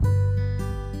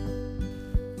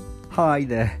Hi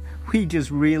there. We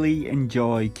just really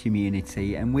enjoy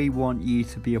community and we want you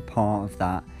to be a part of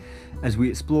that as we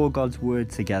explore God's Word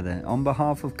together. On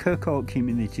behalf of Kirkhope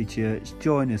Community Church,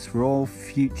 join us for all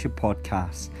future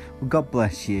podcasts. Well, God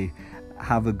bless you.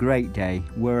 Have a great day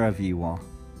wherever you are.